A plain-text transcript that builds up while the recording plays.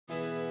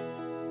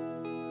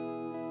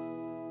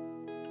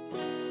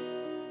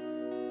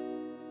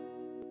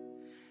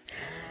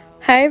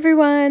Hi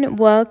everyone,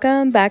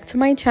 welcome back to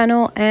my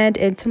channel and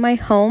into my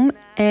home.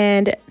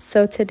 And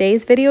so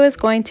today's video is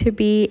going to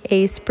be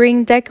a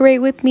spring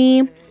decorate with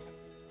me,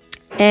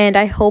 and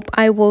I hope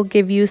I will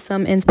give you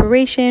some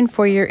inspiration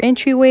for your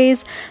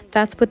entryways.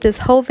 That's what this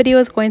whole video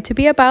is going to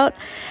be about,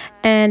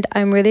 and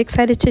I'm really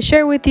excited to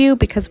share with you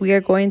because we are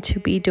going to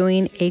be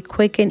doing a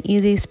quick and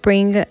easy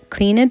spring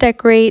clean and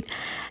decorate,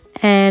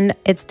 and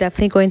it's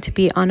definitely going to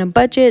be on a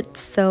budget.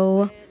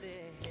 So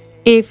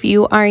if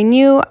you are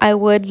new, I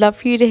would love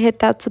for you to hit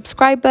that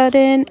subscribe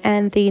button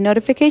and the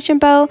notification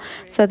bell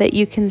so that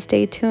you can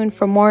stay tuned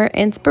for more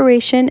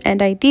inspiration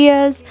and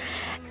ideas.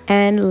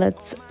 And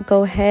let's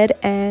go ahead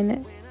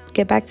and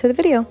get back to the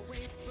video.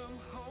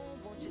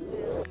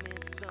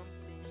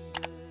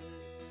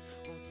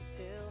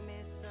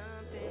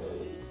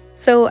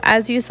 So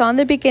as you saw in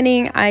the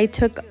beginning, I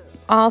took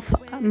off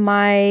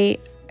my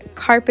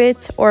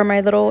carpet or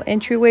my little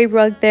entryway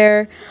rug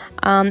there,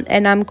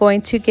 and I'm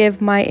going to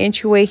give my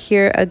entryway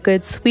here a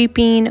good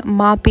sweeping,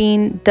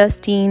 mopping,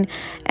 dusting,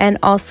 and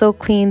also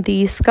clean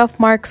the scuff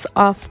marks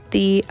off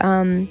the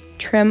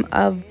trim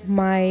of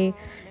my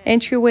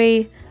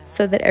entryway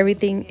so that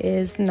everything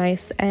is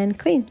nice and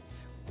clean.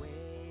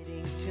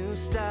 Waiting to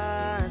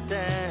start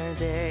the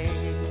day.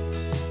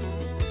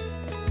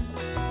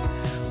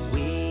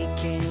 We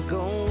can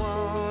go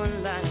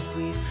on like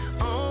we've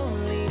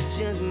only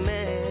just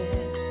met.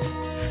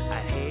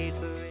 I'd hate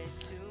for it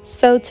to...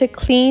 So to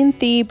clean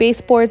the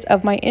baseboards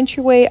of my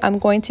entryway, I'm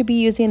going to be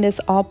using this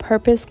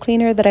all-purpose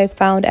cleaner that I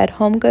found at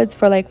HomeGoods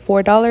for like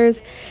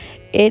 $4.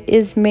 It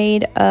is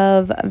made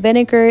of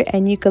vinegar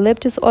and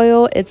eucalyptus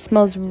oil. It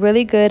smells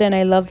really good, and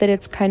I love that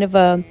it's kind of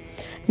a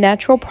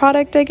natural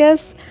product, I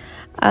guess.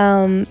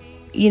 You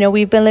know,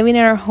 we've been living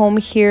in our home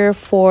here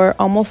for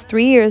almost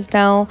 3 years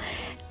now,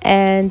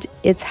 and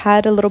it's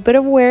had a little bit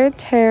of wear and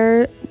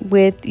tear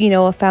with, you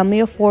know, a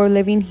family of 4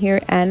 living here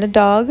and a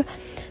dog.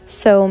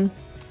 So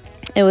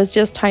it was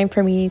just time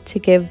for me to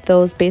give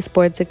those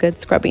baseboards a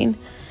good scrubbing.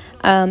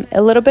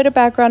 A little bit of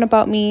background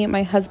about me: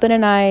 my husband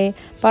and I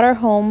bought our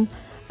home,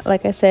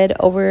 like I said,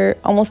 over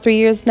almost 3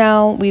 years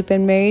now. We've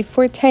been married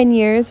for 10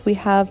 years. We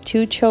have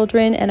 2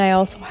 children, and I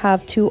also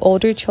have 2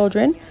 older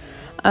children.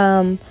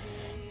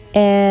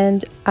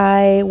 And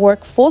I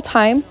work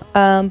full-time,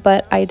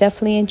 but I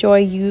definitely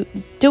enjoy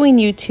doing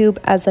YouTube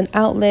as an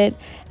outlet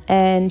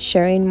and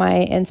sharing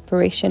my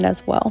inspiration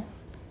as well.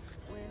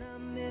 When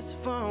I'm this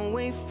far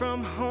away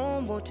from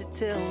home, won't you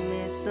tell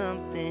me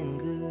something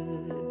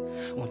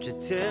good? Won't you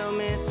tell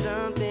me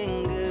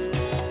something good?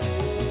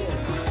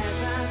 As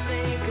I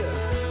think of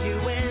you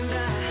and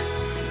I,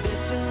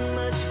 there's too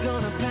much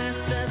gonna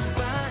pass us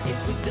by if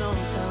we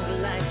don't talk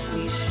like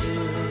we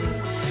should.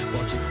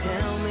 Won't you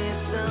tell me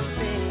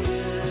something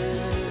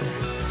good?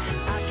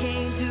 I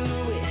can't do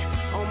it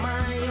on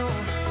my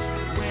own.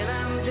 When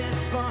I'm this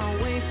far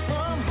away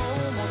from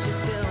home, won't you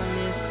tell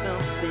me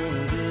something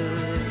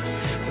good?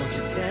 Won't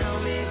you tell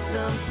me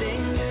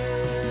something good?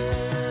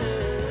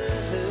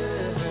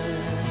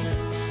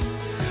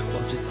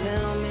 Won't you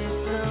tell me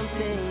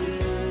something good?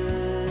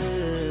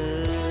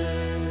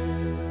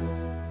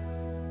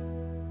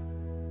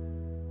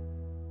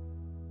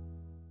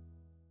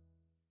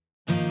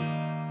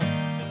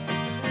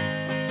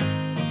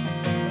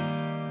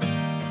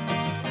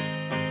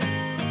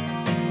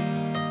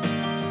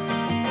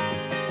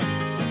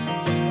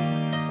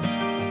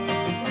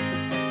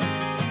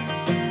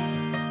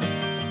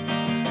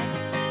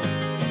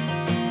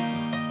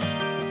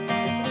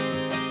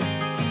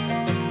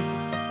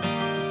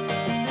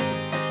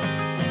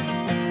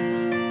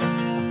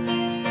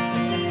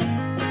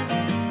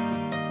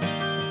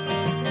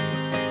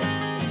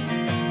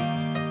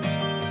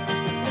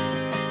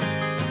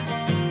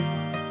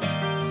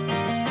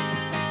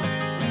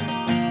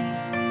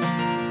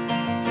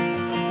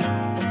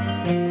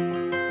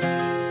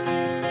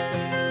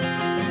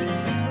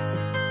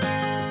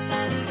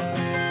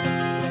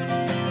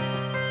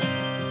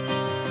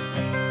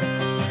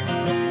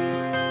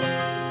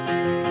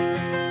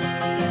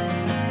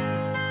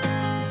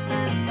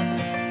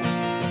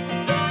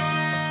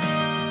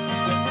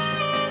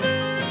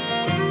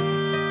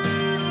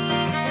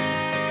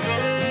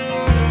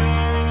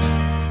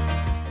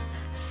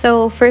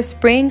 So for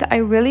spring, I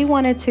really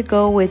wanted to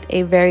go with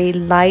a very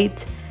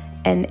light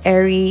and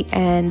airy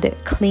and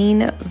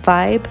clean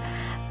vibe.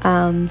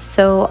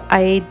 So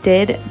I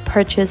did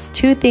purchase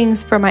 2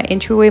 things for my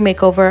entryway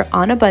makeover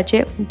on a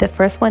budget. The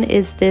first one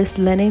is this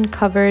linen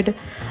covered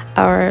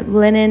or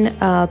linen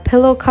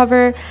pillow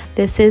cover.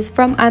 This is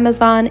from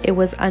Amazon. It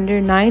was under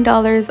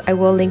 $9. I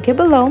will link it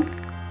below.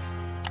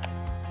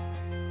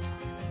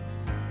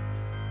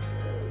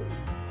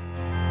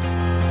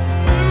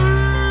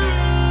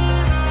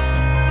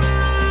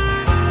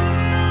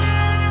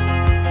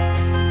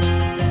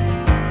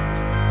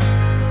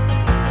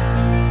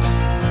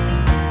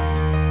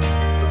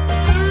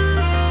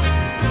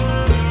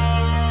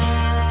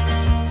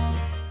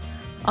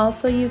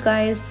 Also, you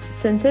guys,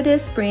 since it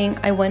is spring,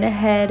 I went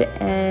ahead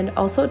and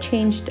also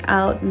changed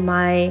out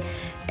my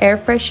air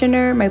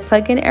freshener, my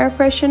plug-in air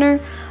freshener.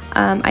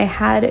 I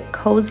had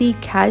Cozy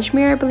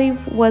Cashmere, I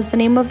believe was the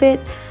name of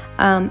it,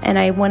 and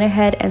I went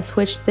ahead and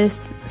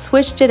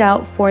switched it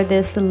out for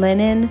this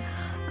linen.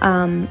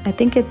 I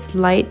think it's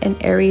Light and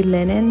Airy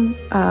Linen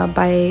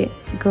by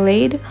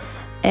Glade,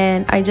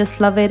 and I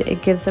just love it.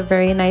 It gives a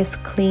very nice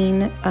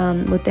clean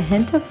with a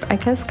hint of, I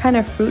guess, kind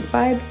of fruit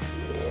vibe.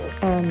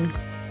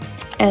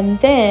 And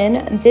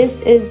then this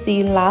is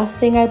the last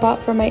thing I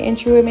bought for my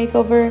entryway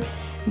makeover.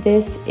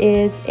 This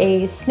is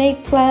a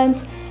snake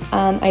plant.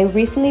 I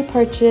recently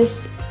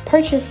purchased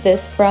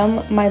this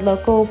from my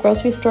local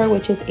grocery store,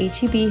 which is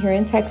H-E-B here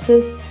in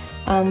Texas,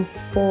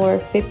 for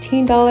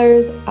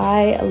 $15.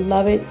 I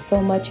love it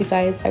so much, you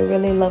guys. I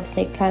really love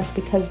snake plants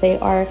because they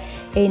are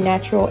a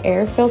natural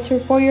air filter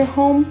for your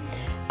home.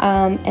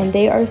 And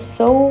they are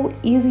so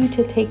easy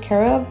to take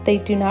care of. They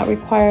do not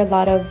require a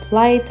lot of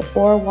light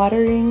or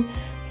watering.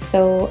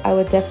 So I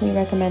would definitely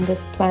recommend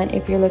this plant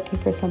if you're looking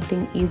for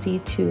something easy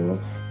to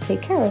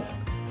take care of.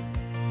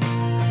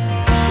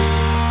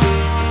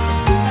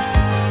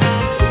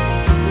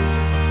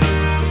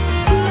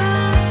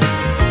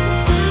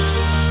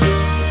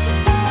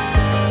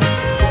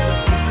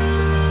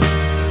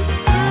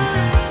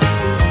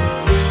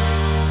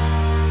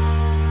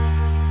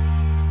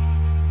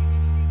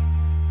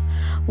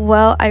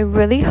 Well, I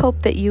really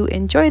hope that you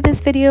enjoyed this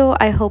video.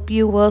 I hope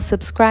you will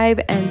subscribe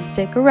and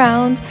stick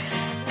around.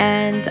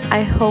 And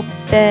I hope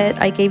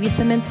that I gave you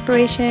some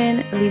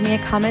inspiration. Leave me a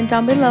comment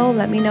down below.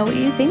 Let me know what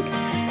you think.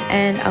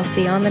 And I'll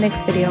see you on the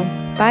next video.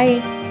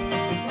 Bye.